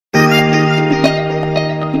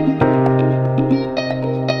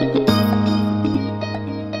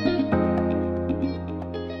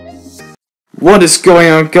What is going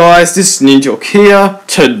on, guys? This is Ninja here.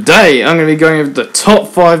 Today I'm going to be going over the top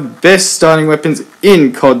 5 best starting weapons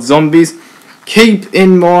in COD Zombies. Keep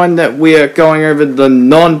in mind that we are going over the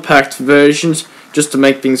non-packed versions just to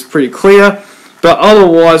make things pretty clear. But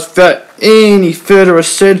otherwise, without any further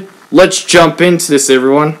ado, let's jump into this,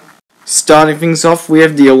 everyone. Starting things off, we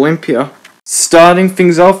have the Olympia.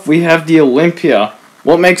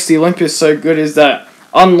 What makes the Olympia so good is that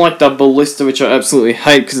unlike the Ballista, which I absolutely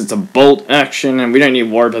hate because it's a bolt action and we don't need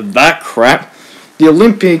to worry about that crap, the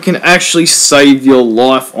Olympia can actually save your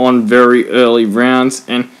life on very early rounds,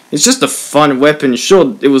 and it's just a fun weapon.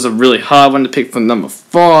 Sure, it was a really hard one to pick for number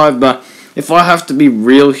 5, but if I have to be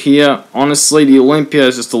real here, honestly, the Olympia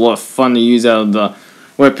is just a lot of fun to use out of the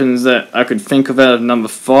weapons that I could think of out of number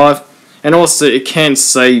 5, and also it can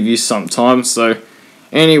save you sometimes, so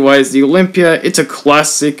anyways, the Olympia, it's a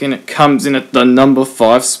classic and it comes in at the number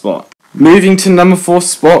 5 spot. Moving to number 4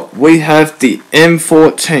 spot, we have the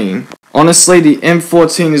M14. Honestly, the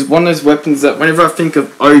M14 is one of those weapons that whenever I think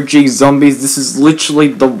of OG Zombies, this is literally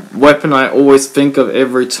the weapon I always think of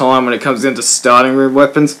every time when it comes into starting room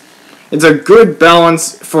weapons. It's a good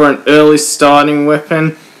balance for an early starting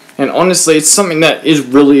weapon, and honestly, it's something that is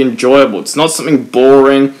really enjoyable. It's not something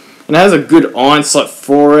boring, and it has a good iron sight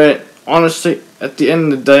for it. Honestly, at the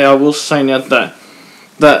end of the day, I will say now that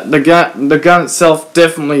the gun itself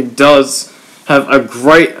definitely does have a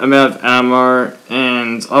great amount of ammo,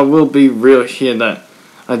 and I will be real here that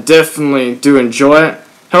I definitely do enjoy it.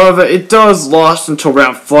 However, it does last until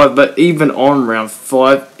round 5, but even on round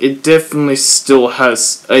 5, it definitely still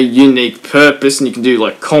has a unique purpose, and you can do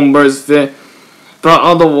like combos with it. But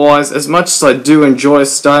otherwise, as much as I do enjoy a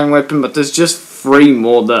starting weapon, but there's just 3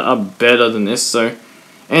 more that are better than this, so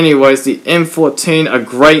anyways, the M14, a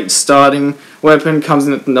great starting weapon, comes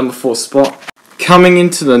in at the number 4 spot. Coming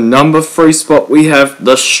into the number 3 spot, we have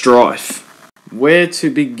the Strife. Where to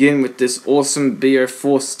begin with this awesome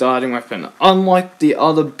BO4 starting weapon? Unlike the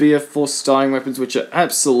other BO4 starting weapons, which are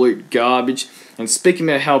absolute garbage, and speaking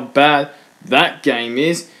about how bad that game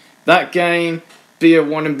is, that game,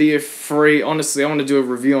 BO1 and BO3, honestly, I want to do a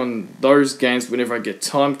review on those games whenever I get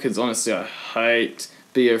time, because honestly, I hate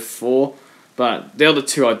BO4. But the other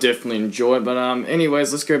 2 I definitely enjoy. But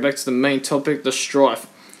anyways, let's go back to the main topic, the Strife.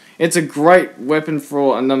 It's a great weapon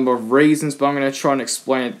for a number of reasons, but I'm going to try and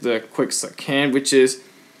explain it the quickest I can, which is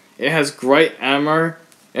it has great ammo,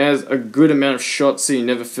 it has a good amount of shots so you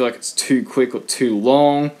never feel like it's too quick or too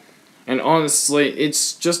long, and honestly,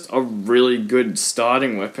 it's just a really good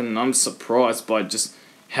starting weapon, and I'm surprised by just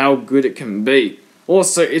how good it can be.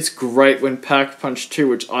 Also, it's great when packed punch too,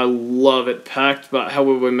 which I love it packed, but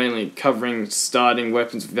however we're mainly covering starting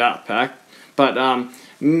weapons without packed. But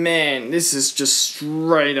man, this is just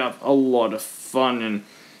straight up a lot of fun, and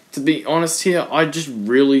to be honest here, I just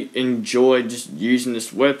really enjoy just using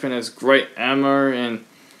this weapon. It has great ammo, and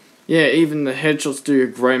yeah, even the headshots do a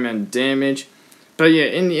great amount of damage. But yeah,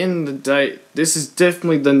 in the end of the day, this is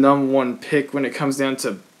definitely the number 1 pick when it comes down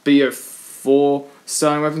to BO4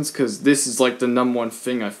 starting weapons, because this is like the number 1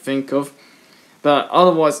 thing I think of. But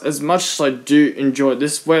otherwise, as much as I do enjoy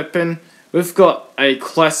this weapon, we've got a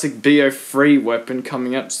classic BO3 weapon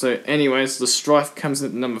coming up. So anyways, the Strife comes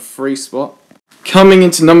at the number 3 spot. Coming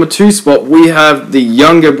into number 2 spot, we have the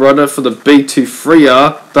younger brother for the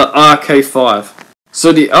B23R, the RK5.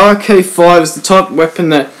 So the RK5 is the type of weapon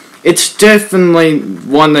that it's definitely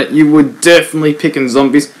one that you would definitely pick in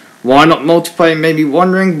Zombies. Why not multiplayer, you may be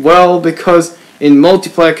wondering? Well, because in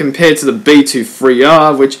multiplayer compared to the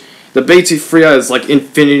B23R, which the B23R is like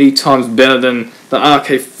infinity times better than the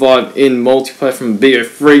RK5 in multiplayer from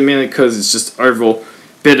BO3, mainly because it's just overall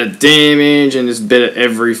better damage and just better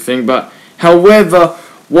everything. But however,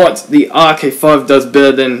 what the RK5 does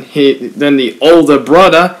better than the older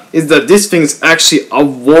brother is that this thing's actually a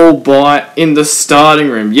wall buy in the starting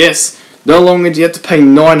room. Yes, no longer do you have to pay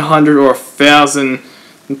 900 or 1,000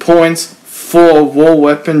 points for a wall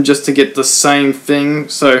weapon just to get the same thing.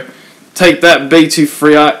 So take that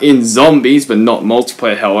B23R in Zombies, but not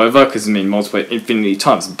multiplayer, however, because I mean multiplayer infinity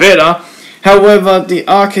times better. However, the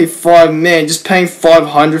RK5, man, just paying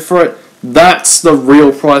 500 for it, that's the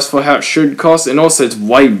real price for how it should cost, and also it's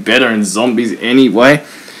way better in Zombies anyway.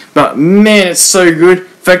 But man, it's so good. In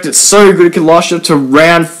fact, it's so good it can last you up to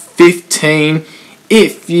round 15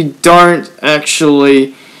 if you don't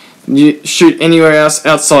actually shoot anywhere else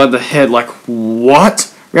outside the head. Like,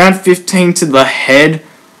 what? Round 15 to the head?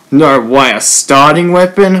 No way, a starting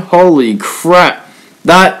weapon? Holy crap.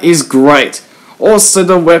 That is great. Also,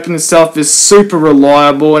 the weapon itself is super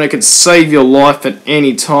reliable and it can save your life at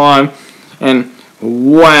any time. And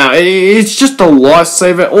wow, it's just a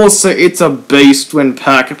lifesaver. Also, it's a beast when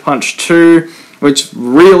Pack-a-Punch 2, which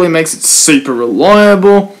really makes it super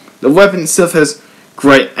reliable. The weapon itself has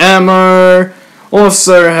great ammo,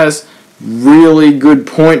 also has really good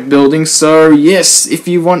point building, so yes, if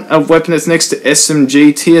you want a weapon that's next to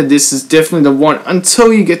SMG tier, this is definitely the one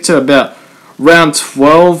until you get to about round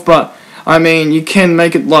 12, but I mean, you can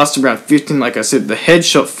make it last around 15, like I said, the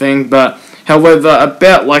headshot thing, but however,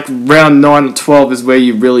 about like round 9 or 12 is where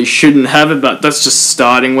you really shouldn't have it, but that's just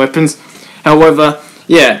starting weapons. However,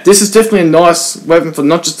 yeah, this is definitely a nice weapon for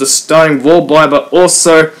not just the starting wall buy, but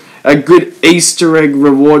also a good Easter egg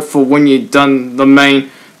reward for when you've done the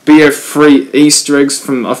main BO3 Easter eggs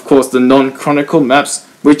from, of course, the non-Chronicle maps,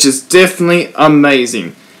 which is definitely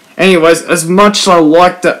amazing. Anyways, as much as I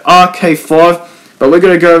like the RK5, but we're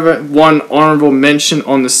going to go over one honourable mention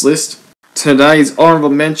on this list. Today's honourable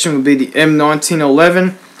mention would be the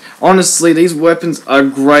M1911. Honestly, these weapons are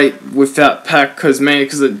great without pack, because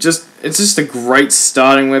it's just a great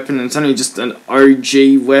starting weapon, and it's only just an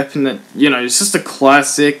OG weapon that, it's just a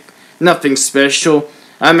classic, nothing special.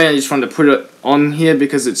 I just wanted to put it on here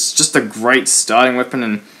because it's just a great starting weapon,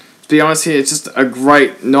 and to be honest here, it's just a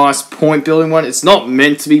great, nice point building one. It's not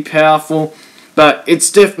meant to be powerful, but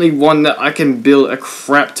it's definitely one that I can build a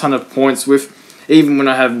crap ton of points with, even when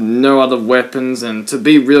I have no other weapons. And to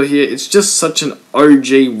be real here, it's just such an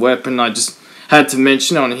OG weapon, I just had to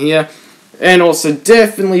mention on here. And also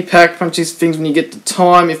definitely pack punch these things when you get the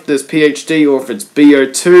time, if there's PhD or if it's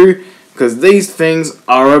BO2, because these things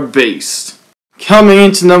are a beast. Coming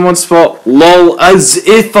into number 1 spot, lol, as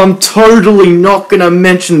if I'm totally not going to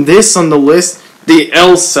mention this on the list, the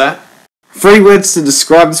LSAT. 3 words to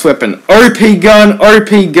describe this weapon. OP gun, OP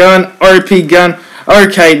gun, OP gun.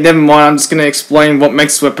 Okay, never mind, I'm just going to explain what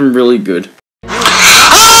makes this weapon really good. You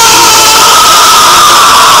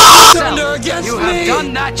have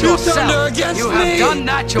done that yourself. You have done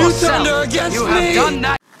that yourself. You have done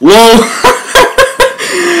that. LOL.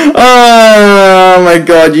 Oh my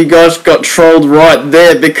god, you guys got trolled right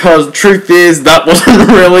there, because the truth is that wasn't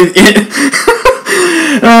really it.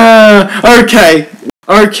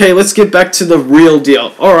 Okay, let's get back to the real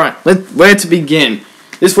deal. Alright, where to begin?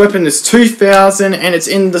 This weapon is 2,000 and it's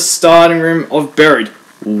in the starting room of Buried.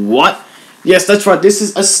 What? Yes, that's right, this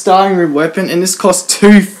is a starting room weapon and this costs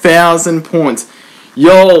 2,000 points.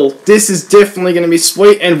 Yo, this is definitely going to be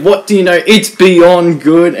sweet, and what do you know, it's beyond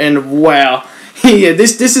good, and wow. Yeah,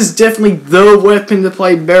 this is definitely the weapon to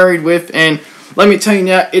play Buried with, and let me tell you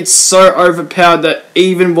now, it's so overpowered that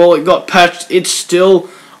even while it got patched, it's still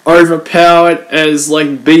overpowered as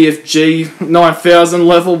like BFG 9000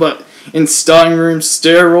 level, but in starting room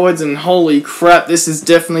steroids, and holy crap, this is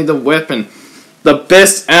definitely the weapon. The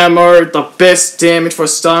best ammo, the best damage for a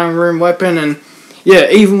starting room weapon, and yeah,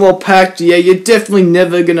 even while packed, yeah, you're definitely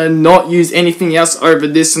never gonna not use anything else over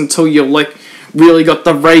this until you're like really got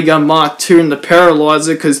the Ray Gun Mark II and the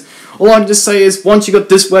Paralyzer, because all I can just say is once you got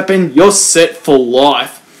this weapon, you're set for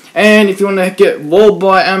life. And if you want to get wall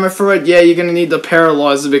buy ammo for it, yeah, you're going to need the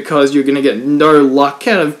Paralyzer, because you're going to get no luck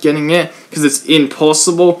out of getting it, because it's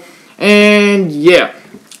impossible. And yeah,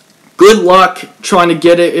 good luck trying to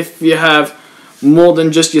get it if you have more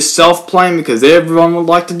than just yourself playing, because everyone would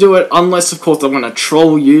like to do it, unless of course they want to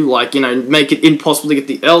troll you, like, make it impossible to get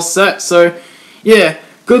the LSAT. So yeah,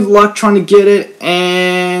 good luck trying to get it,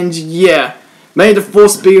 and yeah, may the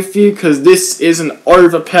force be with you, because this is an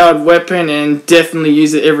overpowered weapon, and definitely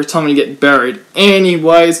use it every time you get buried.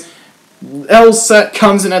 Anyways, LSAT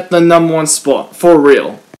comes in at the number 1 spot, for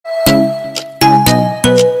real.